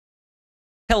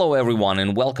Hello everyone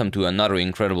and welcome to another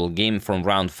incredible game from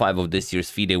round 5 of this year's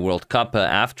FIDE World Cup.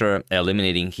 After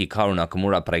eliminating Hikaru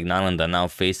Nakamura, Praggnanandhaa now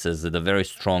faces the very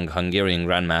strong Hungarian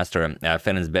Grandmaster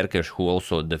Ferenc Berkes, who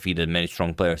also defeated many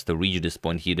strong players to reach this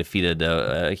point. He defeated,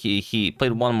 he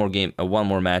played one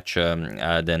more match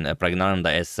than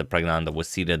Praggnanandhaa, as Praggnanandhaa was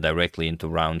seeded directly into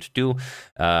round 2.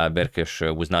 Berkes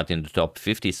was not in the top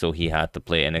 50, so he had to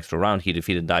play an extra round. He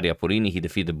defeated Daria Porini, he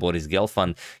defeated Boris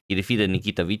Gelfand, he defeated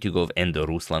Nikita Vitugov and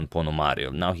Ruslan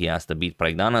Ponomarev. Now he has to beat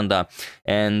Praggnanandhaa,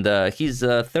 and he's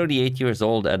 38 years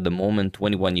old at the moment.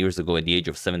 21 years ago, at the age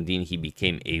of 17, he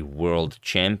became a world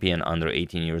champion under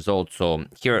 18 years old. So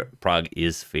here, Prague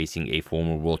is facing a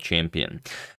former world champion.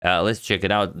 Let's check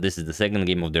it out. This is the second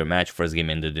game of their match. First game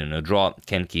ended in a draw.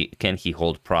 Can he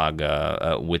hold Prague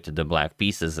with the black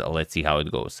pieces? Let's see how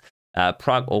it goes.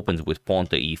 Prague opens with pawn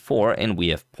to e4, and we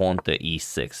have pawn to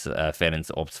e6.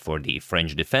 Ferenc opts for the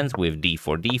French defense with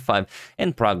d4, d5,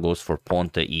 and Prague goes for pawn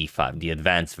to e5, the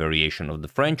advanced variation of the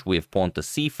French. We have pawn to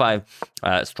c5,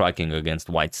 striking against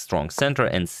white's strong center,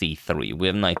 and c3. We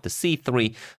have knight to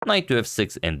c3, knight to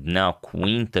f6, and now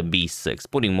queen to b6,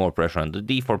 putting more pressure on the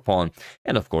d4 pawn,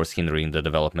 and of course hindering the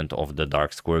development of the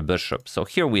dark square bishop. So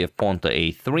here we have pawn to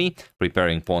a3,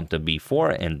 preparing pawn to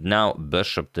b4, and now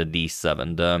bishop to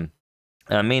d7. The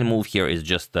main move here is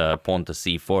just pawn to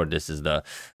c4. This is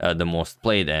the most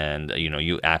played, and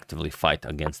you actively fight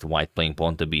against white playing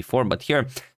pawn to b4. But here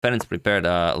Ferenc prepared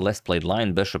a less played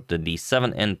line, bishop to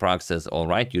d7, and Prague says, all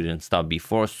right, you didn't stop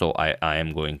b4, so I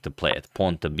am going to play it.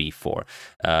 Pawn to b4.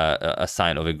 A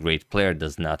sign of a great player,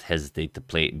 does not hesitate to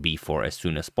play b4 as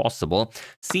soon as possible.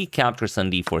 C captures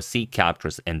on d4, c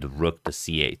captures, and rook to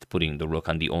c8, putting the rook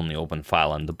on the only open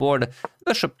file on the board.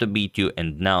 Bishop to b2,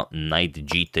 and now knight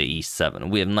g to e7.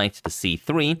 We have knight to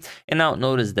c3, and now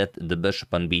notice that the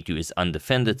bishop on b2 is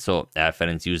undefended, so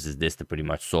Ferenc uses this to pretty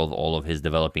much solve all of his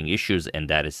developing issues, and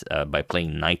that is by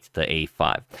playing knight to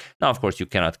a5. Now, of course, you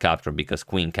cannot capture because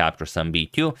queen captures on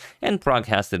b2, and Prague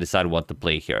has to decide what to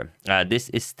play here. This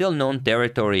is still known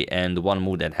territory, and one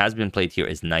move that has been played here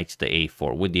is knight to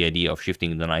a4, with the idea of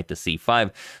shifting the knight to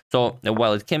c5. So,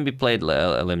 while it can be played,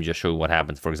 let me just show you what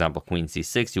happens. For example, queen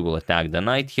c6, you will attack the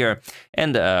knight here,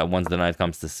 and once the knight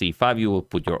comes to c5, you will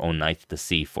put your own knight to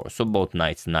c4. So both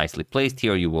knights nicely placed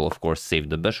here. You will, of course, save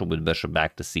the bishop with bishop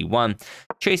back to c1,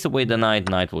 chase away the knight.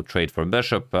 Knight will trade for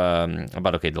bishop.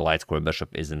 But okay, the light square bishop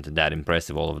isn't that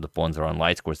impressive. All of the pawns are on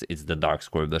light squares. It's the dark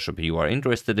square bishop you are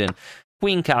interested in.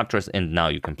 Queen captures, and now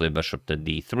you can play bishop to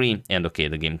d3, and okay,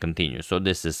 the game continues. So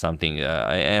this is something,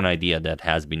 an idea that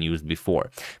has been used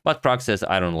before. But Prague says,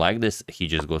 I don't like this. He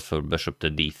just goes for bishop to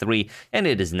d3, and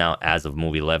it is now, as of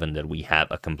move 11, that we have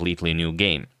a completely new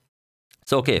game.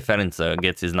 So okay, Ferenc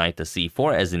gets his knight to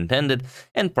c4 as intended,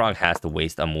 and Prague has to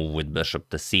waste a move with bishop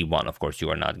to c1. Of course, you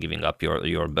are not giving up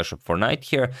your bishop for knight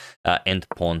here, and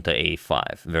pawn to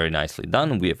a5. Very nicely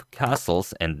done. We have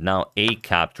castles, and now a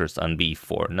captures on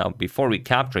b4. Now, before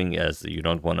recapturing, as you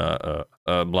don't want to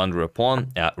blunder a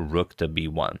pawn, rook to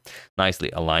b1. Nicely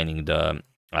aligning the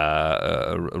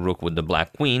rook with the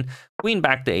black queen. Queen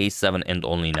back to a7, and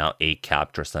only now a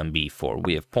captures on b4.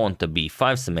 We have pawn to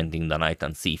b5, cementing the knight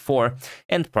on c4,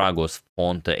 and Prague goes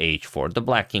pawn to h4. The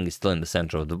black king is still in the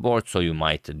center of the board, so you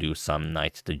might do some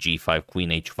knight to g5,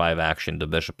 queen h5 action. The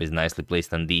bishop is nicely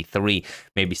placed on d3,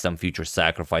 maybe some future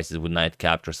sacrifices with knight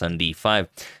captures on d5.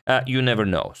 You never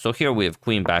know. So here we have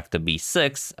queen back to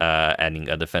b6, adding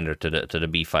a defender to the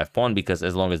b5 pawn, because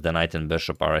as long as the knight and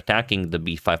bishop are attacking the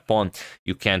b5 pawn,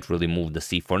 you can't really move the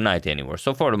c4 knight anywhere.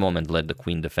 So for the moment, let the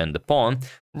queen defend the pawn.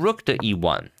 Rook to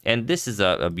e1, and this is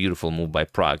a beautiful move by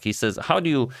Prague. He says, how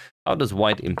does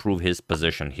white improve his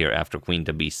position here after queen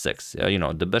to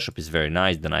b6? The bishop is very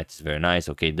nice, the knight is very nice.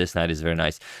 Okay, this knight is very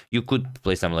nice. You could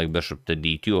play something like bishop to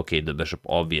d2. Okay, the bishop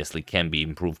obviously can be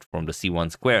improved from the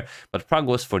c1 square, but Prague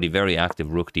goes for the very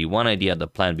active rook to e1 idea, the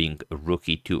plan being rook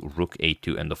e2, rook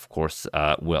a2, and of course,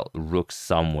 rook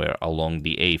somewhere along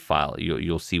the a file.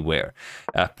 You'll see where.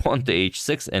 Pawn to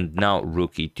h6, and now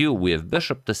rook e2. We have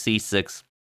bishop to c6.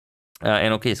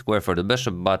 And okay, square for the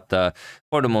bishop, but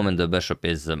for the moment the bishop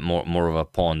is more of a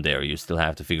pawn there. You still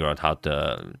have to figure out how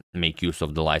to make use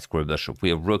of the light square bishop. We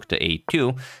have rook to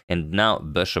a2, and now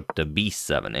bishop to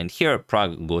b7. And here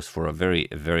Prague goes for a very,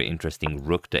 very interesting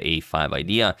rook to a5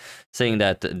 idea, saying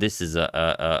that this is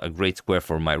a great square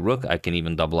for my rook. I can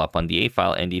even double up on the a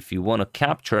file, and if you want to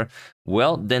capture,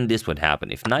 well, then this would happen.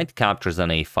 If knight captures on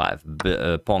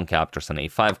a5, pawn captures on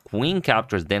a5, queen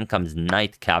captures, then comes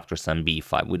knight captures on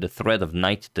b5 with the threat of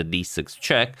knight to d6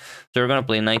 check. So you're going to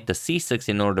play knight to c6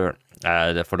 in order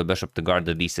for the bishop to guard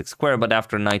the d6 square, but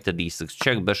after knight to d6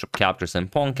 check, bishop captures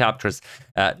and pawn captures.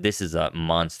 This is a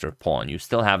monster pawn. You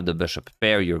still have the bishop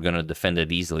pair. You're going to defend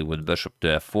it easily with bishop to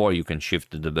f4. You can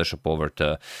shift the bishop over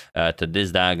to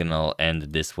this diagonal, and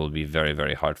this will be very,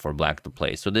 very hard for black to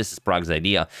play. So this is Prag's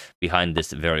idea behind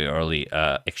this very early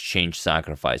exchange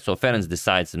sacrifice. So Ferenc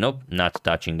decides, nope, not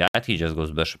touching that. He just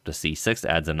goes bishop to c6,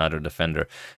 adds another defender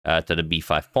to the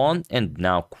b5 pawn, and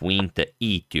now queen to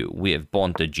e2. We have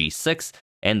pawn to g6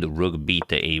 and rook b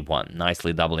to a1,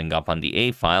 nicely doubling up on the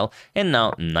a file, and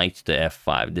now knight to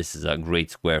f5. This is a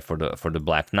great square for the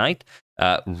black knight.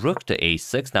 Rook to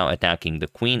a6, now attacking the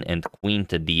queen, and queen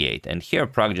to d8. And here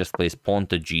Pragg just plays pawn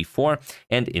to g4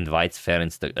 and invites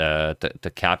Ferenc to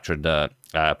capture the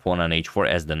pawn on h4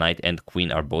 as the knight and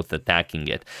queen are both attacking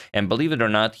it. And believe it or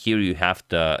not, here you have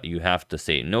to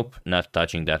say, nope, not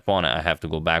touching that pawn. I have to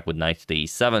go back with knight to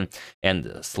e7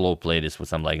 and slow play this with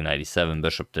something like knight e7,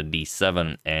 bishop to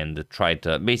d7, and try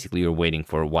to, basically you're waiting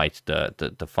for white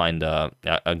to find a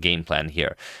game plan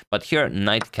here. But here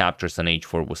knight captures on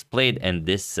h4 was played, and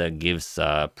this gives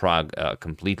Pragg a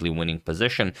completely winning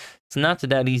position. It's not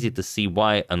that easy to see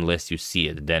why unless you see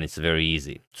it, then it's very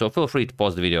easy. So feel free to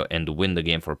pause the video and win the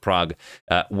game for Pragg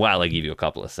while I give you a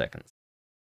couple of seconds.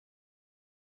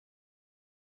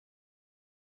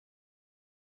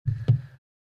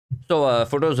 So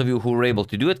for those of you who were able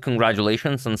to do it,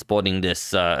 congratulations on spotting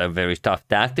this very tough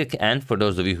tactic. And for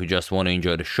those of you who just want to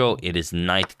enjoy the show, it is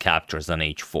knight captures on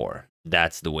h4.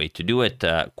 That's the way to do it.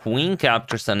 Queen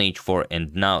captures on h4,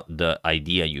 and now the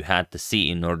idea you had to see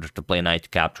in order to play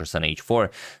knight captures on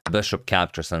h4, bishop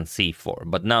captures on c4.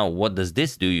 But now what does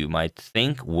this do, you might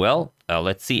think? Well,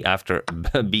 let's see, after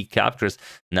b captures,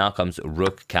 now comes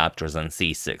rook captures on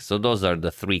c6. So those are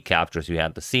the three captures you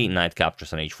had to see: knight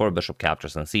captures on h4, bishop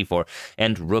captures on c4,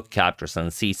 and rook captures on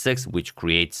c6, which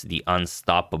creates the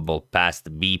unstoppable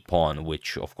passed b pawn,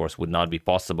 which of course would not be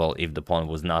possible if the pawn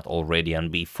was not already on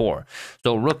b4.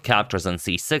 So rook captures on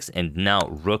c6, and now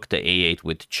rook to a8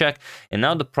 with check. And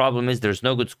now the problem is there's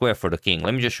no good square for the king.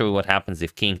 Let me just show you what happens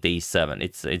if king to e7.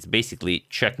 It's basically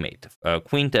checkmate.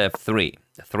 Queen to f3,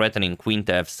 threatening queen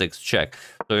to f6 check.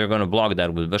 So you're going to block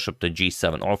that with bishop to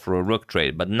g7 or for a rook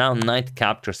trade. But now knight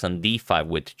captures on d5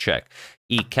 with check.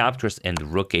 E captures and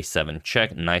rook a7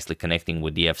 check, nicely connecting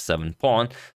with the f7 pawn.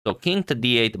 So king to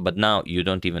d8, but now you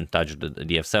don't even touch the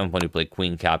f7 pawn. You play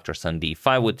queen captures on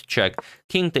d5 with check,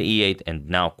 king to e8, and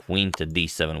now queen to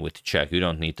d7 with check. You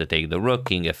don't need to take the rook.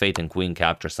 King f8 and queen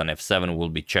captures on f7 will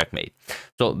be checkmate.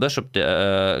 So bishop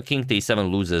to, king to e7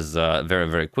 loses very,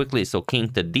 very quickly. So king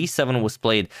to d7 was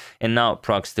played, and now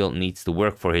Pragg still needs to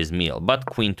work for his meal. But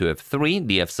queen to f3,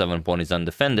 the f7 pawn is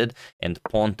undefended, and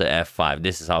pawn to f5.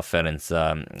 This is how Ferenc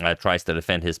tries to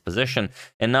defend his position.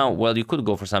 And now, well, you could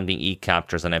go for something e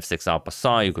captures on f6 en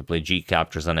passant. You could play g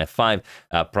captures on f5.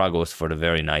 Pragg goes for the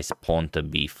very nice pawn to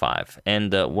b5.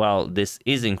 And while this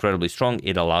is incredibly strong,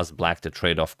 it allows black to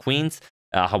trade off queens.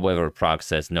 However, Pragg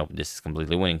says, no, this is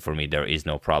completely winning for me. There is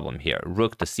no problem here.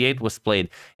 Rook to c8 was played,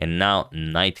 and now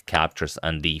knight captures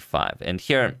on d5. And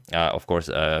here, of course,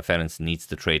 Ferenc needs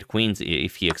to trade queens.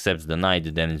 If he accepts the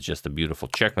knight, then it's just a beautiful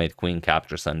checkmate. Queen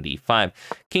captures on d5.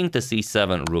 King to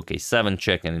c7, rook a7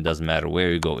 check, and it doesn't matter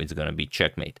where you go, it's going to be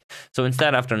checkmate. So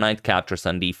instead, after knight captures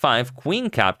on d5, queen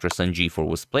captures on g4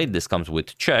 was played. This comes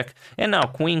with check. And now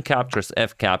queen captures,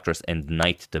 f captures, and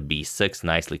knight to b6,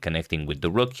 nicely connecting with the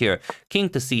rook here. King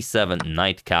to c7,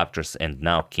 knight captures, and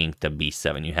now king to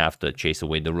b7. You have to chase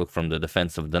away the rook from the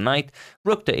defense of the knight.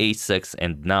 Rook to a6,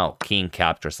 and now king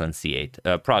captures on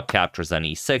c8. Pragg captures on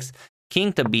e6,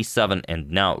 king to b7, and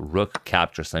now rook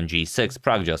captures on g6.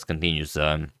 Pragg just continues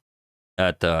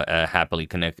to happily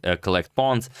collect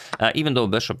pawns, even though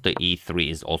bishop to e3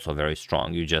 is also very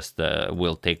strong. You just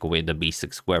will take away the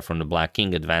b6 square from the black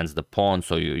king, advance the pawn,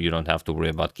 so you don't have to worry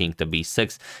about king to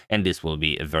b6, and this will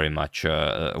be very much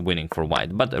winning for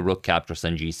white. But rook captures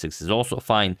on g6 is also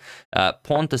fine.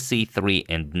 Pawn to c3,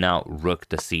 and now rook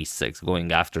to c6,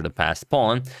 going after the passed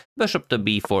pawn. Bishop to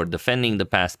b4, defending the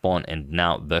passed pawn, and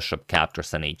now bishop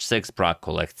captures on h6. Pragg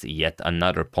collects yet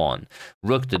another pawn.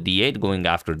 Rook to d8, going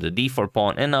after the d4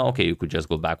 pawn, and now, okay, you could just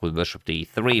go back with bishop to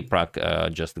e3.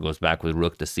 Pragg just goes back with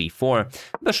rook to c4,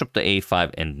 bishop to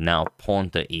a5, and now pawn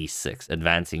to e6,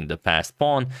 advancing the passed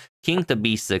pawn. king to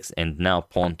b6, and now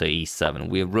pawn to e7.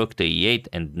 We have rook to e8,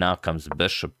 and now comes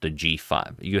bishop to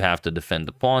g5. You have to defend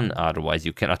the pawn, otherwise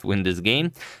you cannot win this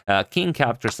game. King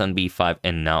captures on b5,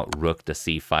 and now rook to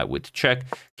c5 with check,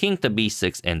 king to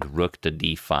b6, and rook to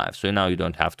d5. So now you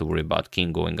don't have to worry about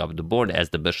king going up the board as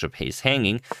the bishop is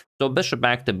hanging. So bishop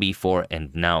back to b4,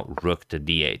 and now rook to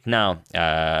d8. Now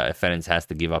Ferenc has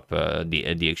to give up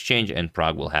the exchange, and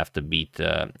Pragg will have to beat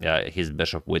his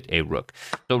bishop with a rook.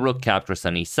 So rook captures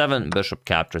on e7, bishop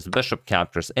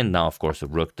captures, and now of course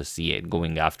rook to c8,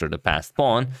 going after the passed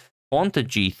pawn. Pawn to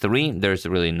g3, there's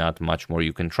really not much more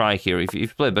you can try here. If you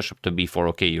play bishop to b4,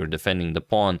 okay, you're defending the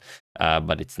pawn,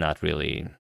 but it's not really...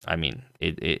 I mean,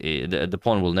 the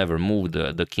pawn will never move.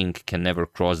 The king can never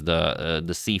cross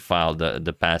the c file.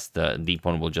 The passed d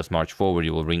pawn will just march forward.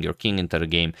 You will bring your king into the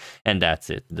game, and that's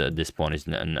it. This pawn is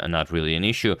not really an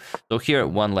issue. So here,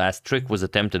 one last trick was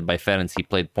attempted by Ferenc. He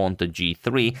played pawn to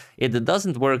g3. It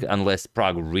doesn't work unless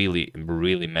Pragg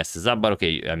really messes up. But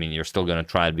okay, I mean, you're still gonna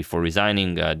try it before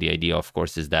resigning. The idea, of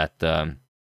course, is that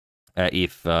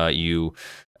if you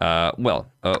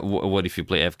what if you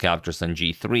play f captures on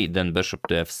g3, then bishop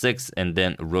to f6, and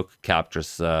then rook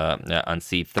captures on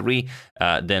c3,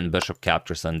 then bishop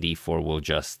captures on d4 will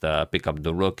just pick up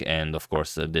the rook, and of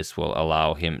course this will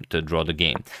allow him to draw the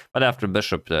game. But after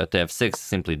bishop to f6,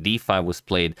 simply d5 was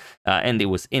played, and it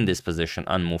was in this position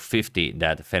on move 50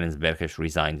 that Ferenc Berkes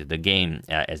resigned the game,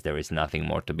 as there is nothing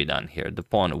more to be done here. The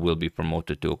pawn will be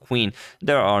promoted to a queen.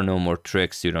 There are no more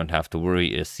tricks. You don't have to worry.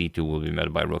 c2 will be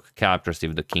met by rook captures.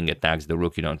 If the king attacks the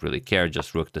rook, you don't really care,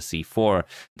 just rook to c4.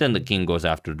 Then the king goes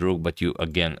after the rook, but you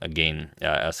again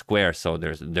a square, so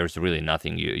there's really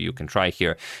nothing you can try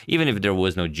here. Even if there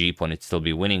was no g pawn, it'd still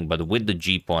be winning, but with the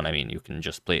g pawn, I mean, you can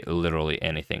just play literally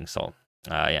anything. So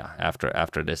yeah,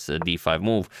 after this d5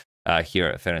 move,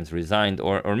 here Ferenc resigned,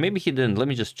 or maybe he didn't. Let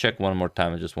me just check one more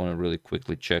time. I just want to really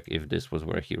quickly check if this was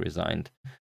where he resigned.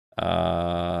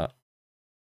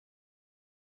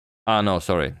 No,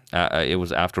 sorry. It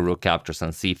was after rook captures on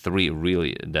c3,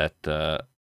 really, that...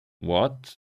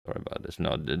 what? Sorry about this.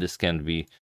 No, this can't be...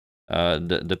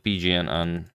 the PGN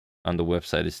on the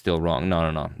website is still wrong.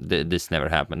 No. This never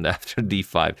happened after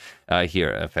d5.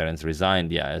 Here, Ferenc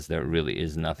resigned, yeah, as there really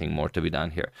is nothing more to be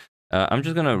done here. I'm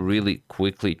just gonna really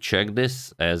quickly check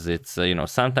this, as it's, you know,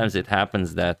 sometimes it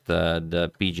happens that the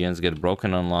PGNs get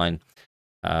broken online.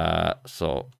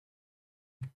 So...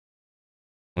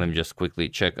 let me just quickly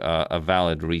check a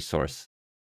valid resource,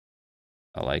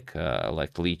 like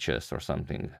leeches or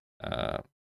something. Let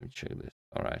me check this.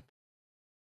 All right,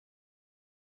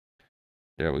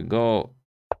 there we go.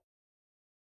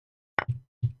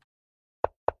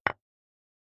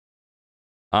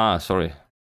 Sorry.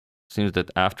 Seems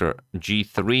that after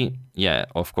g3, yeah,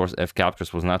 of course, f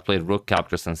captures was not played. Rook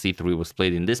captures and c3 was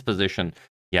played in this position.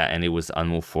 Yeah, and it was on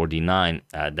move 49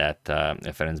 that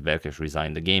Ferenc Berkes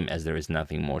resigned the game, as there is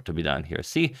nothing more to be done here.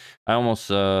 See, I almost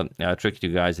tricked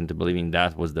you guys into believing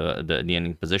that was the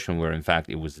ending position, where in fact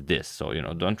it was this. So, you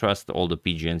know, don't trust all the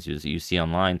PGNs you see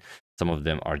online. Some of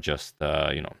them are just,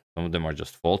 you know, some of them are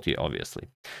just faulty, obviously.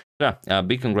 So, yeah,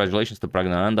 big congratulations to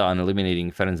Praggnanandhaa on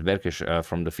eliminating Ferenc Berkes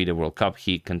from the FIDE World Cup.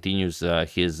 He continues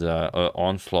his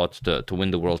onslaught to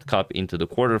win the World Cup into the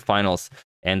quarterfinals.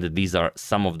 And these are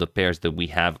some of the pairs that we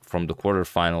have from the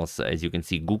quarterfinals. As you can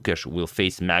see, Gukesh will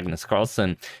face Magnus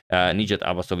Carlsen. Nijat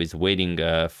Abbasov is waiting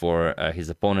for his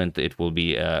opponent. It will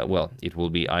be, it will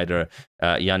be either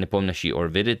Jan Nepomniachtchi or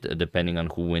Vidit, depending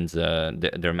on who wins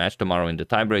their match tomorrow in the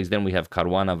tiebreaks. Then we have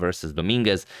Caruana versus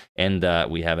Dominguez, and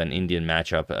we have an Indian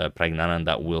matchup.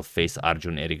 Praggnanandhaa will face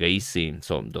Arjun Erigaisi.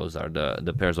 So those are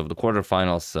the pairs of the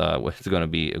quarterfinals. It's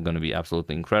going to be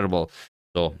absolutely incredible.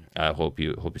 So I hope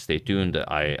you stay tuned.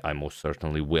 I most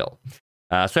certainly will.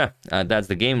 So yeah, that's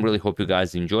the game. Really hope you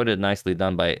guys enjoyed it. Nicely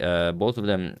done by both of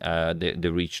them. They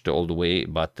reached all the way,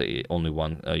 but only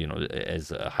one. You know,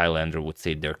 as a Highlander would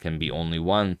say, there can be only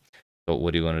one. So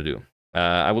what are you gonna do?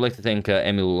 I would like to thank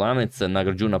Emil Ulamec,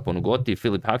 Nagarjuna Ponugotti,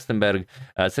 Philip Haxtenberg,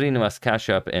 Srinivas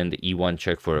Kashyap, and E1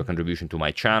 Check for a contribution to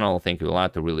my channel. Thank you a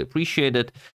lot. I really appreciate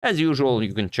it. As usual,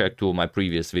 you can check two of my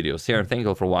previous videos here. Thank you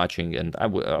all for watching, and I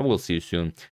will see you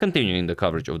soon, continuing the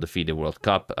coverage of the FIDE World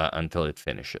Cup until it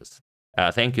finishes.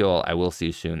 Thank you all. I will see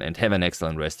you soon, and have an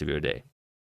excellent rest of your day.